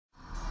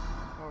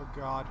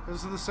God.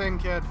 This is the same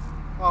kid.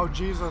 Oh,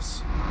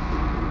 Jesus.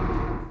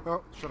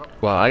 Oh, shut up.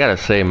 Well, I gotta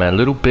say, man,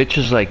 little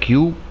bitches like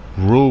you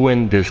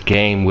ruined this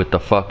game with the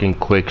fucking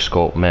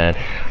quickscope, man.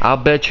 I'll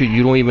bet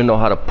you don't even know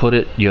how to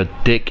put your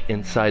dick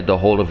inside the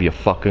hole of your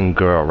fucking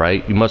girl,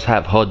 right? You must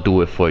have her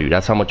do it for you.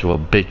 That's how much of a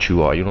bitch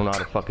you are. You don't know how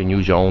to fucking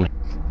use your own.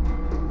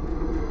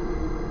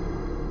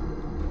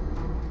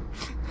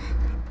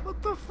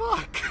 What the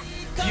fuck?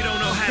 You don't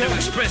know how to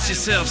express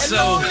yourself,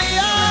 so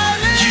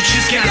you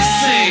just gotta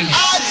sing.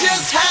 I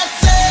just had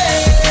sex,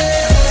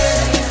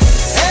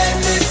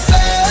 and it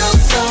felt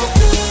so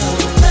good.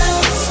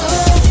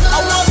 I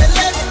wanna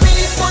let me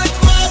put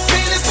my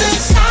penis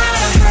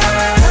inside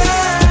her.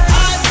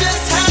 I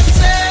just had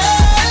sex,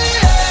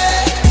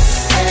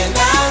 and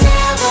I'll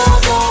never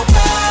go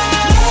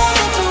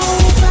back.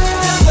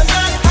 Never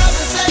not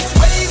having sex,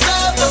 ways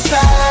of the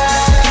past.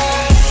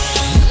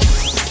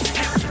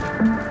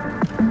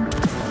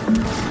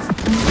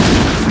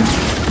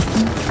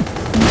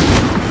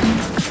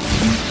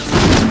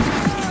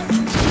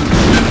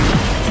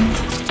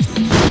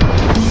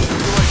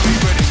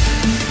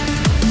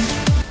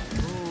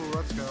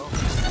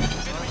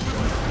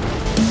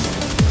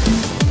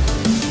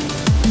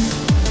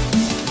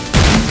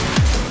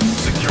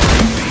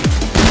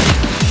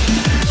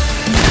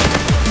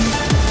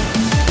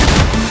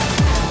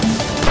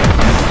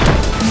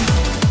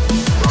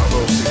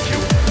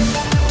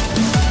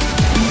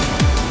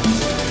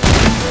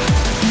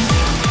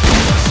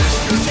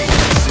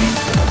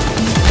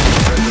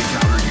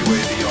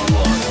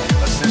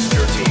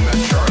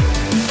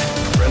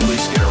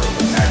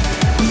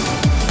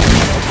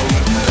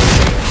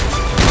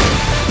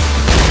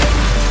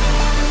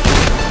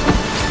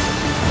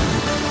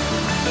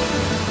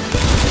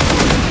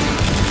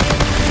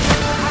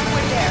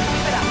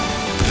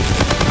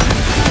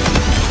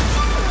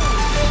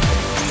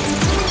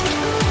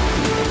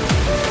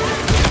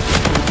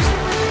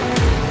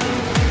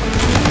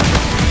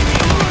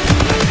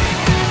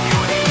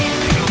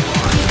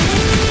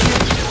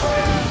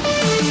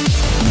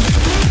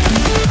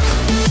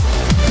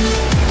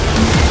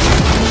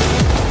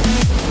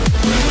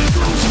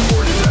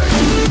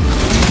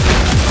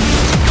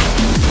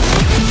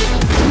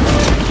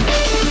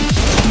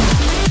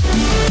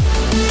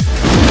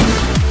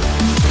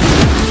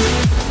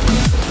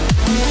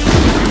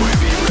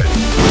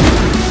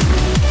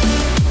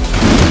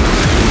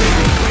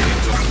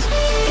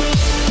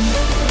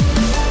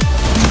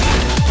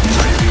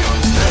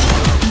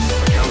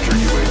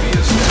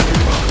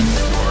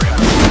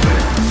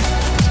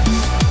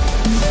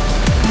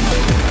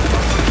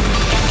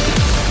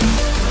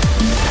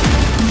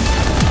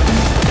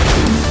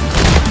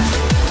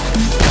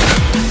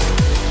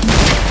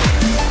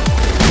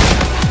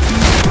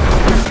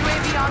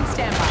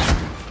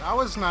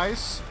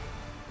 Nice.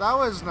 That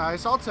was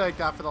nice. I'll take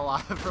that for the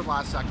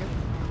last second.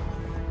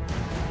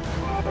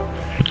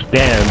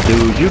 Damn,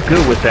 dude, you're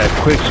good with that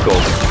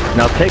quickscope.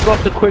 Now take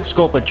off the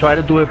quickscope and try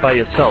to do it by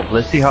yourself.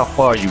 Let's see how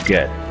far you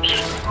get.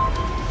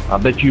 I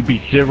bet you'd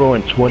be 0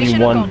 and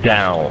 21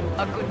 down.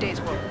 A good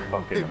day's work.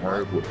 Fucking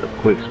Herb with the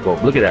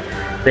quickscope. Look at that.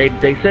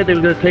 They said they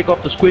were gonna take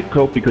off the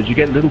quickscope because you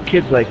get little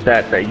kids like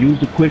that use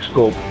the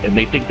quickscope and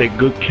they think they're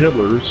good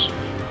killers.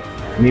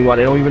 Meanwhile,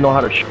 they don't even know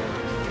how to shoot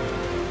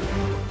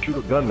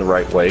a gun the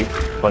right way.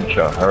 Bunch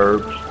of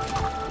herbs.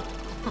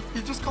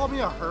 You just called me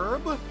a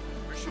herb? What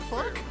the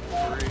fuck?